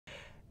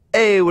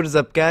Hey, what is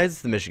up,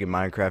 guys? The Michigan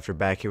Minecrafter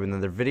back here with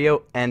another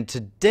video, and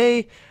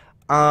today,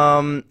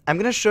 I'm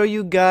gonna show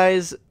you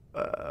guys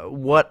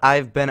what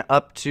I've been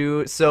up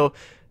to. So,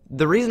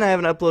 the reason I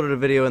haven't uploaded a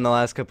video in the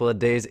last couple of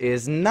days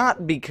is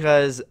not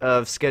because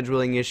of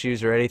scheduling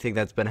issues or anything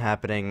that's been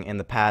happening in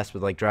the past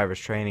with like driver's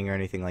training or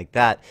anything like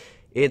that.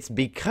 It's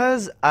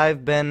because I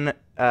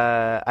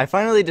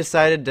finally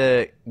decided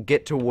to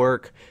get to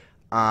work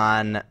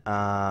on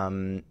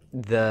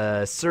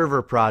the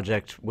server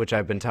project, which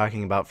I've been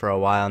talking about for a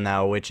while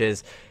now, which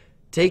is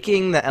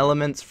taking the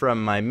elements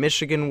from my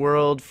Michigan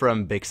world,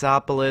 from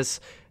Bixopolis,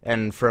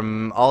 and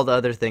from all the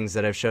other things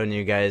that I've shown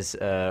you guys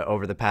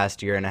over the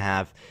past year and a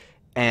half,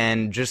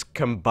 and just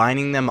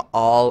combining them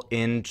all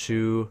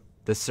into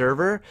the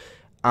server.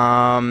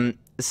 Right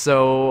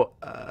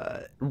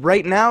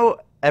now,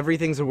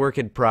 everything's a work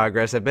in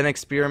progress. I've been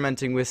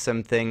experimenting with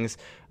some things,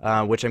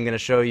 which I'm going to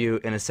show you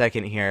in a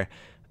second here.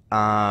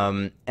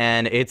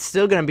 And it's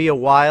still going to be a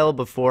while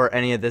before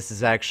any of this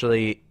is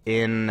actually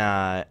in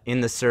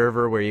the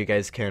server where you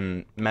guys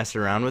can mess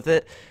around with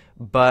it.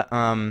 But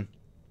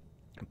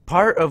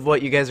part of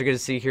what you guys are going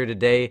to see here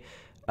today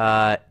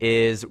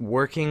is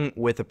working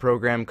with a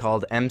program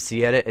called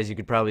MCEdit, as you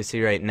could probably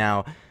see right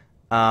now,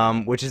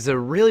 which is a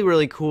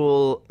really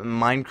cool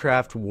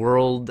Minecraft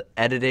world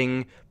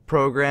editing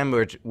program,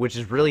 which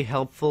is really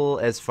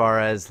helpful as far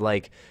as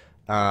like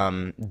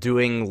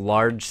doing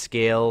large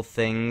scale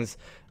things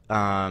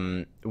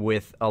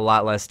with a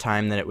lot less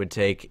time than it would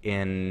take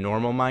in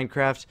normal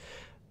Minecraft.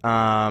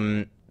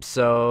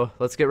 So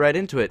let's get right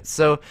into it.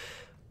 So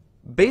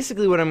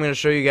basically what I'm going to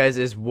show you guys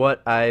is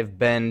what I've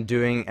been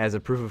doing as a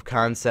proof of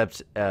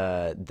concept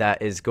that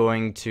is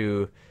going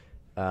to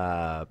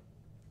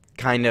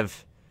kind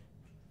of,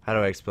 how do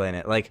I explain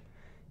it? Like,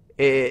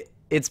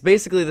 it's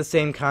basically the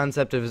same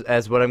concept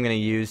as what I'm going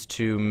to use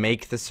to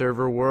make the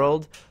server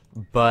world,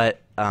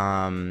 but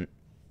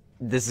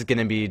this is going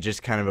to be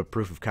just kind of a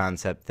proof of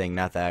concept thing,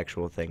 not the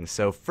actual thing.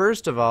 So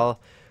first of all,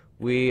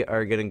 we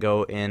are going to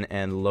go in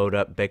and load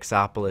up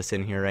Bixopolis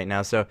in here right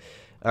now. So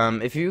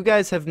if you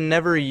guys have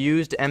never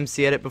used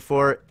MCEdit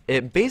before,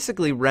 it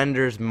basically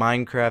renders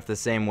Minecraft the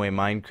same way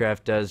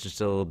Minecraft does,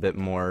 just a little bit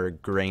more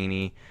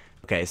grainy.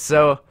 Okay,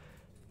 so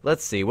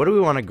let's see, what do we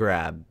want to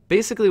grab?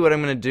 Basically what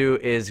I'm going to do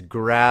is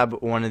grab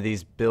one of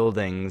these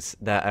buildings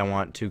that I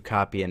want to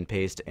copy and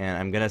paste, and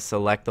I'm going to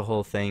select the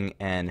whole thing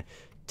and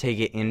take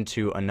it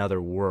into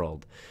another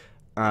world.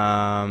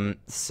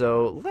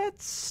 So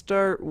let's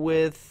start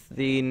with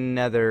the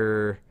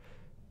Nether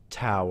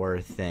tower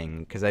thing,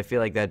 because I feel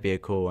like that'd be a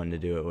cool one to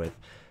do it with.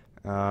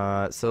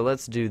 So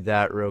let's do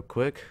that real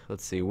quick.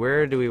 Let's see,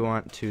 where do we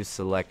want to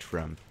select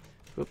from?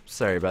 Oops,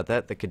 sorry about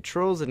that. The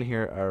controls in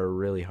here are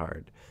really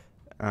hard.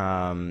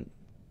 I'm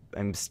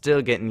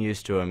still getting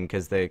used to them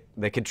because the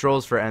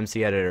controls for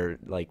MCEdit are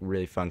like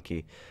really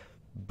funky.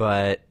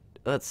 But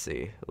let's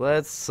see.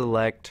 Let's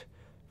select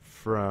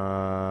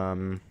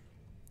from,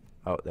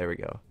 oh, there we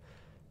go.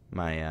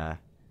 My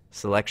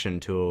selection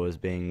tool was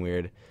being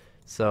weird.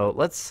 So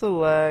let's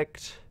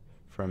select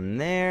from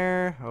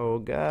there. Oh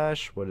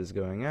gosh, what is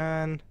going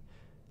on?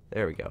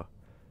 There we go.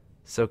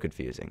 So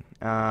confusing.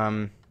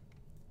 Up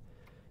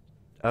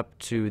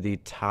to the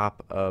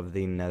top of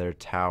the Nether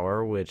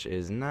tower, which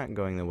is not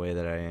going the way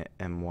that I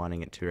am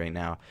wanting it to right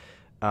now.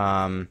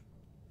 And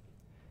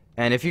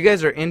if you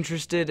guys are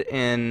interested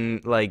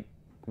in like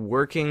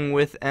working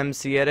with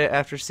MCEdit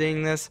after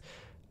seeing this,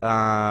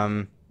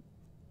 and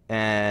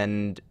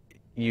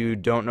you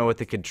don't know what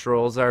the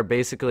controls are,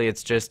 basically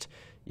it's just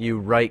you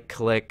right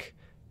click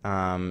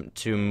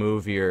to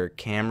move your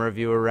camera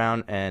view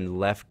around and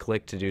left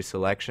click to do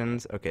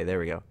selections. Okay, there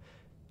we go.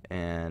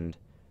 And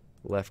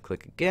left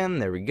click again,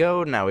 there we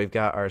go. Now we've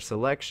got our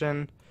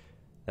selection.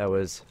 That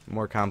was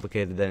more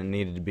complicated than it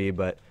needed to be,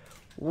 but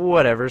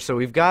whatever. So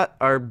we've got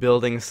our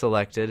building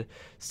selected.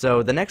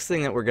 So the next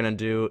thing that we're gonna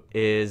do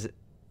is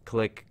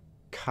click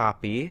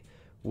copy,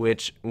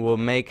 which will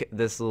make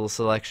this little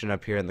selection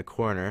up here in the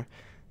corner.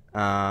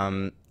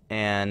 And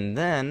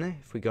then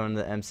if we go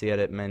into the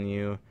MCEdit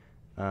menu,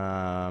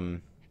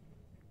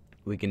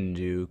 we can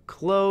do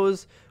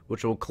close,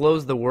 which will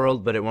close the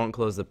world, but it won't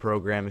close the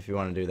program. If you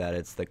want to do that,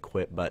 it's the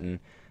quit button.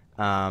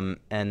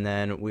 And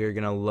then we're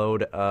going to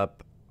load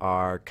up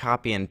our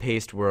copy and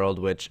paste world,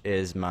 which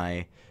is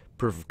my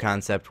proof of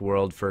concept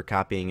world for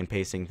copying and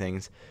pasting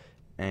things.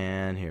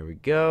 And here we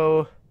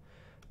go.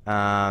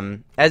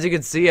 As you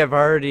can see, I've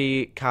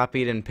already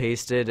copied and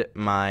pasted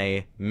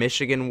my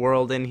Michigan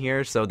world in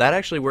here, so that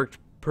actually worked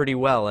pretty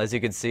well. As you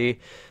can see,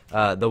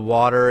 the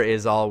water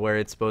is all where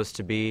it's supposed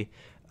to be,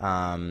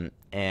 and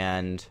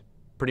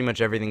pretty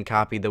much everything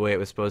copied the way it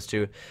was supposed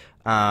to.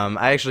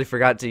 I actually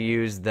forgot to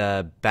use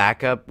the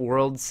backup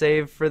world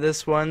save for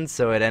this one,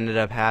 so it ended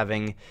up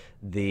having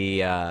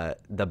the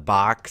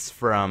box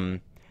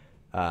from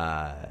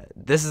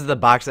this is the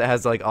box that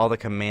has like all the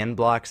command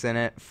blocks in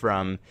it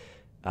from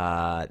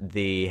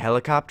the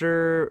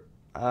helicopter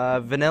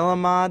vanilla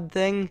mod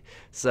thing.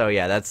 So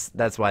yeah,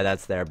 that's why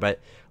that's there.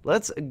 But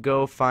let's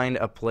go find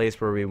a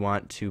place where we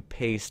want to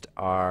paste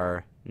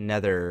our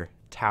Nether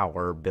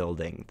tower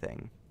building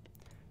thing.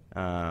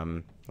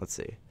 Let's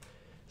see.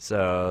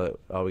 So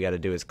all we got to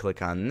do is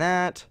click on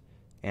that,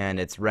 and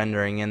it's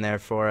rendering in there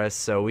for us.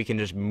 So we can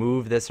just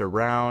move this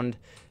around,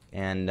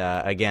 and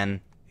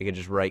again, I can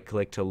just right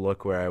click to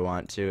look where I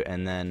want to,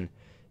 and then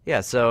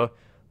yeah. So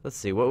let's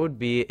see, what would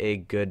be a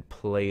good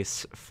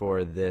place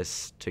for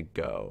this to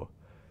go?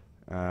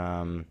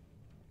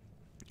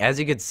 As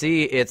you can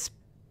see, it's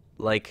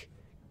like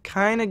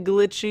kind of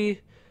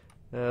glitchy.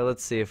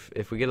 Let's see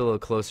if we get a little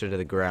closer to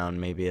the ground,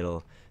 maybe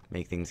it'll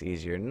make things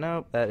easier.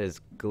 Nope, that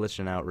is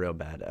glitching out real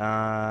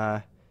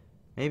bad.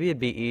 Maybe it'd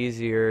be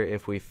easier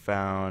if we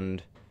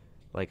found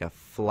like a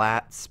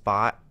flat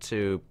spot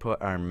to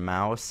put our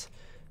mouse.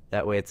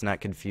 That way it's not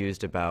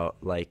confused about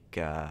like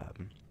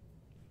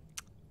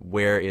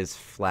where is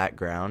flat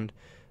ground.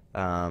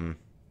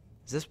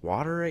 Is this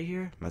water right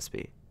here? Must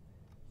be.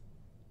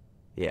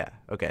 Yeah,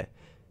 okay.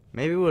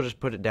 Maybe we'll just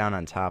put it down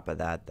on top of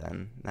that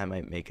then. That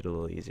might make it a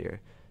little easier.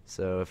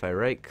 So if I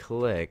right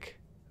click,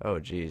 oh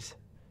geez.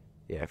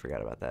 Yeah, I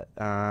forgot about that.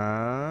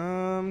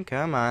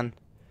 Come on.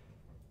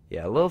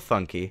 Yeah, a little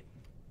funky.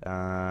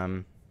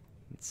 Let's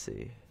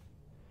see.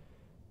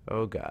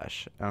 Oh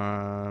gosh.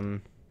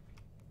 Come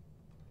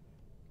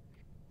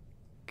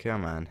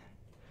on.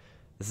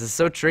 This is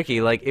so tricky.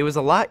 Like, it was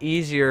a lot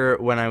easier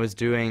when I was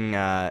doing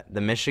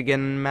the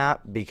Michigan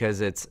map because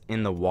it's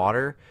in the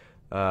water,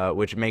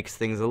 which makes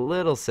things a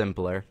little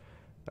simpler.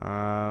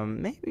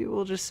 Maybe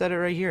we'll just set it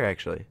right here,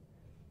 actually.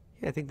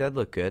 Yeah, I think that'd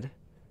look good.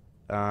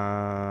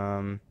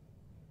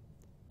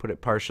 Put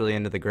it partially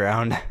into the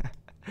ground.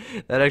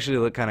 That actually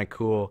looked kind of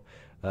cool,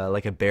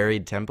 like a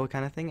buried temple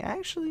kind of thing.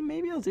 Actually,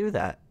 maybe I'll do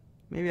that.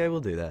 Maybe I will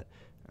do that.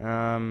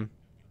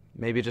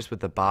 Maybe just with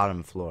the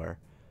bottom floor.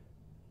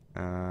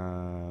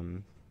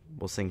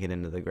 We'll sink it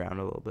into the ground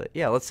a little bit.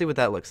 Yeah, let's see what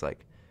that looks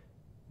like.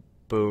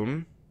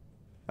 Boom.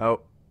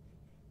 Oh,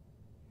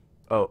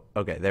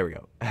 okay, there we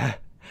go.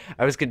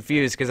 I was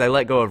confused because I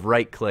let go of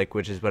right click,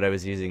 which is what I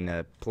was using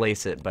to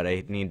place it, but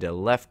I need to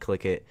left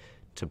click it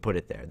to put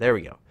it there. There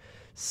we go.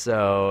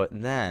 So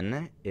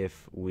then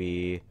if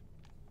we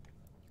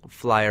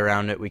fly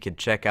around it, we could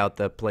check out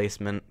the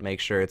placement, make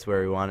sure it's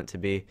where we want it to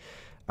be.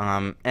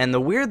 And the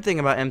weird thing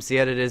about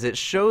MCEdit is it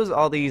shows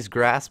all these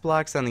grass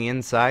blocks on the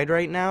inside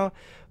right now,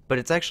 but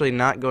it's actually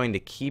not going to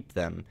keep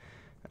them.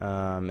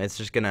 It's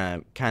just going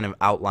to kind of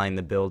outline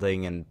the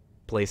building and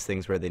place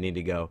things where they need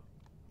to go.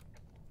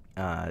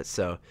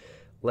 So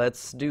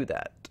let's do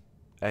that.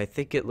 I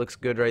think it looks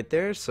good right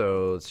there,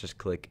 so let's just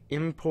click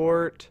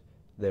import.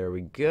 There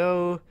we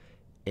go.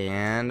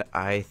 And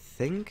I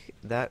think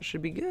that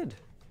should be good.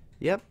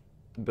 Yep,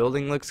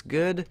 building looks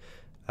good.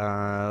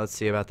 Let's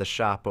see about the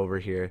shop over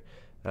here.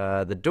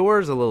 The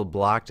door's a little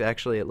blocked.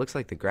 Actually, it looks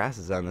like the grass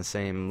is on the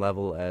same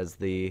level as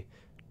the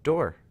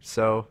door.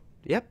 So,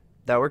 yep,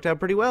 that worked out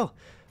pretty well.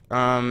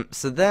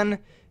 So then,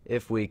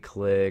 if we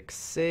click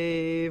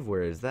save,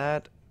 where is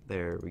that?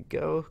 There we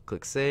go.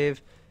 Click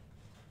save.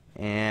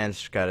 And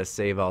just gotta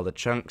save all the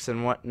chunks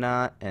and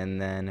whatnot.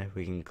 And then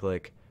we can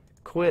click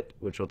quit,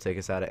 which will take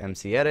us out of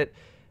MCEdit.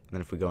 And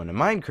then if we go into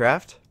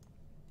Minecraft,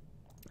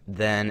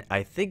 then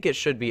I think it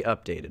should be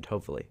updated,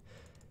 hopefully,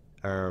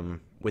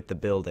 with the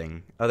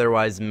building.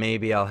 Otherwise,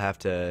 maybe I'll have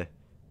to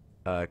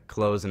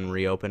close and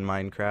reopen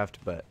Minecraft,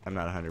 but I'm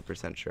not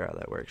 100% sure how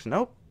that works.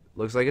 Nope,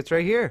 looks like it's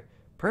right here.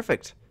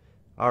 Perfect.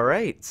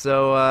 Alright,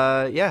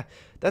 so yeah,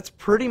 that's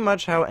pretty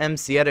much how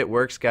MCEdit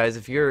works, guys.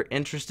 If you're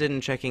interested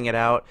in checking it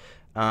out,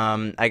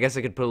 I guess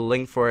I could put a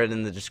link for it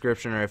in the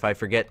description, or if I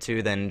forget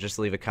to, then just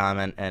leave a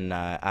comment, and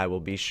I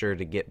will be sure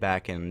to get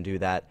back and do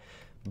that.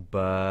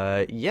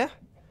 But yeah,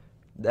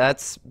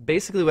 that's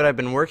basically what I've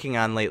been working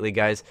on lately,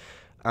 guys,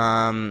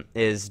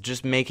 is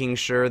just making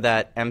sure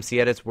that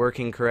MCEdit's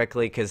working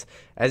correctly, because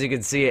as you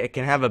can see, it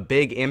can have a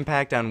big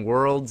impact on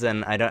worlds,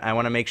 and I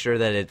want to make sure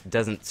that it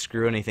doesn't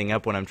screw anything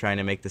up when I'm trying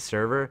to make the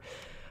server.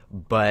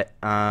 But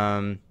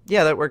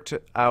yeah, that worked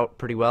out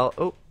pretty well.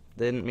 Oh,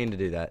 didn't mean to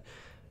do that.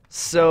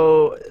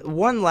 So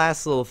one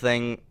last little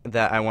thing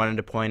that I wanted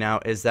to point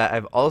out is that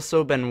I've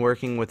also been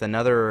working with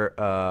another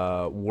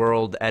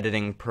world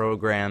editing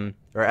program,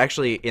 or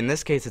actually in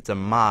this case it's a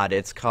mod.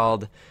 It's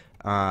called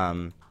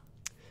World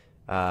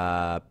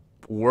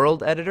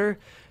Editor.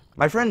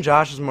 My friend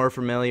Josh is more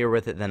familiar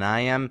with it than I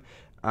am,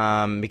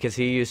 because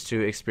he used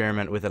to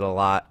experiment with it a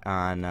lot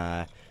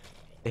on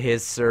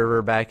his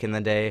server back in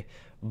the day.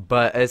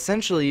 But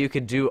essentially you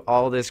could do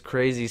all this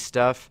crazy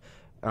stuff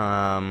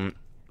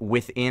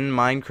within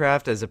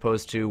Minecraft, as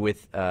opposed to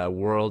with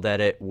World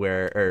Edit,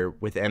 or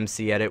with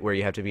MCEdit, where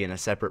you have to be in a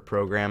separate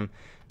program.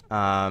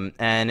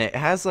 And it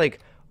has like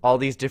all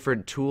these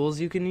different tools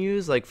you can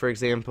use. Like, for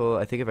example,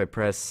 I think if I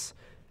press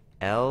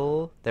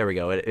L, there we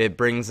go, it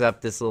brings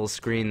up this little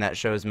screen that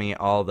shows me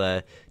all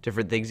the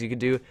different things you could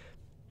do.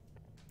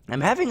 I'm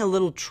having a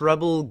little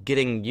trouble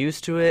getting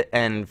used to it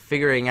and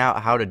figuring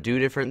out how to do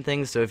different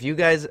things. So if you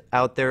guys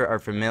out there are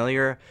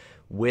familiar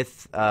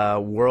with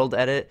World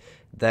Edit,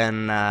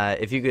 then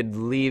if you could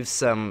leave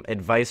some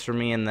advice for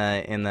me in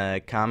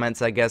the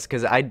comments, I guess,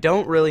 because I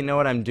don't really know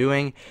what I'm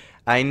doing.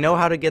 I know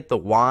how to get the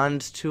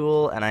wand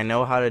tool, and I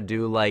know how to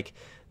do like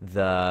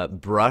the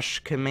brush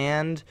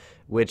command,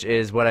 which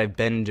is what I've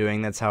been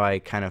doing. That's how I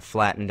kind of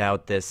flattened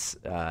out this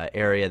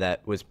area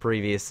that was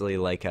previously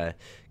like a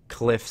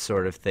cliff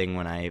sort of thing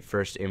when I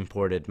first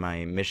imported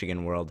my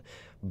Michigan world.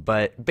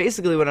 But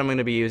basically what I'm going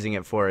to be using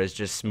it for is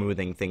just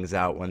smoothing things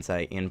out once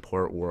I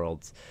import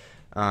worlds.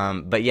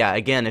 But yeah,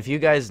 again, if you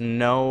guys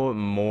know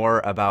more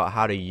about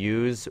how to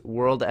use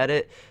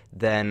MCEdit,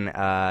 then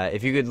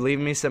if you could leave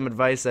me some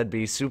advice, that'd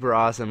be super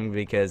awesome,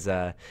 because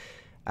I'm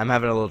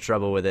having a little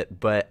trouble with it.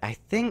 But I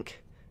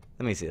think,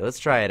 let me see, let's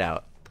try it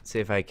out. See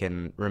if I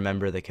can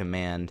remember the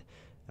command.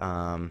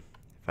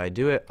 If I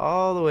do it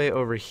all the way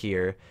over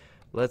here,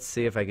 let's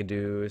see if I could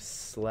do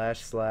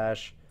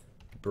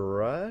 /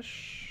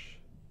 brush.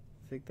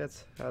 I think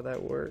that's how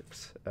that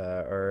works.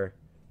 Or,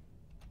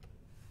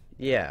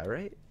 yeah,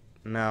 right?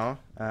 No.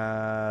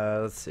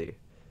 Let's see.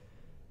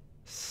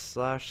 /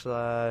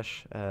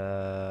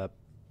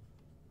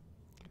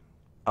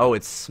 oh,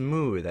 it's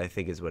smooth, I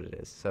think is what it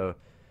is. So,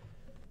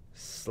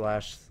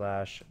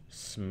 /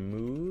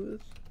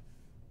 smooth.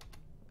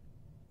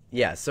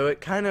 Yeah, so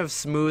it kind of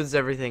smooths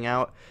everything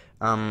out.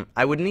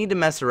 I would need to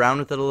mess around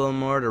with it a little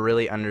more to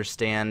really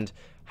understand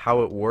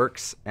how it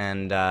works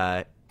and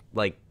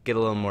like get a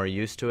little more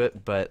used to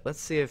it. But let's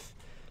see if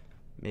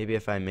maybe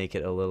if I make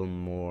it a little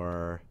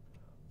more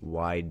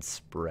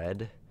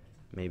widespread,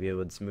 maybe it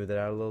would smooth it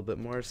out a little bit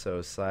more.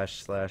 So /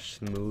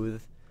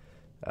 smooth.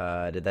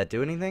 Did that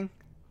do anything?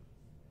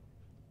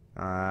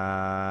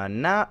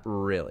 Not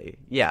really.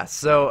 Yeah,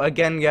 so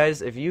again,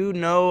 guys, if you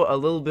know a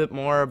little bit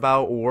more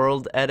about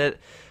MCEdit,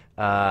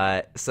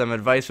 some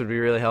advice would be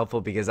really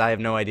helpful, because I have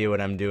no idea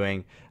what I'm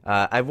doing.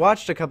 I've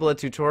watched a couple of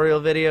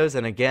tutorial videos,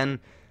 and again,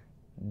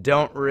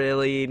 don't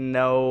really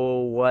know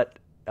what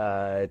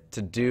to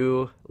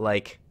do.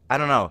 Like, I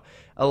don't know.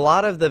 A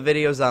lot of the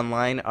videos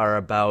online are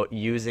about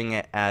using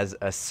it as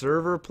a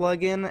server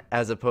plugin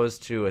as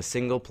opposed to a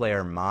single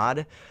player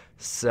mod.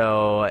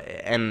 So,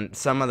 and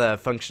some of the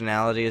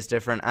functionality is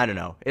different. I don't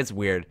know. It's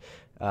weird.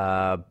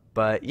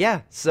 But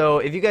yeah, so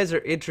if you guys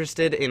are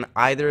interested in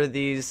either of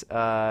these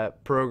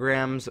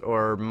programs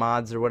or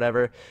mods or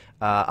whatever,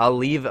 I'll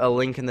leave a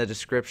link in the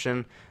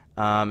description.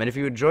 And if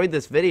you enjoyed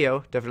this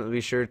video, definitely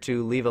be sure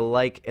to leave a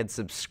like and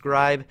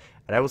subscribe.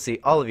 And I will see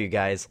all of you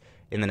guys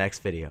in the next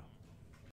video.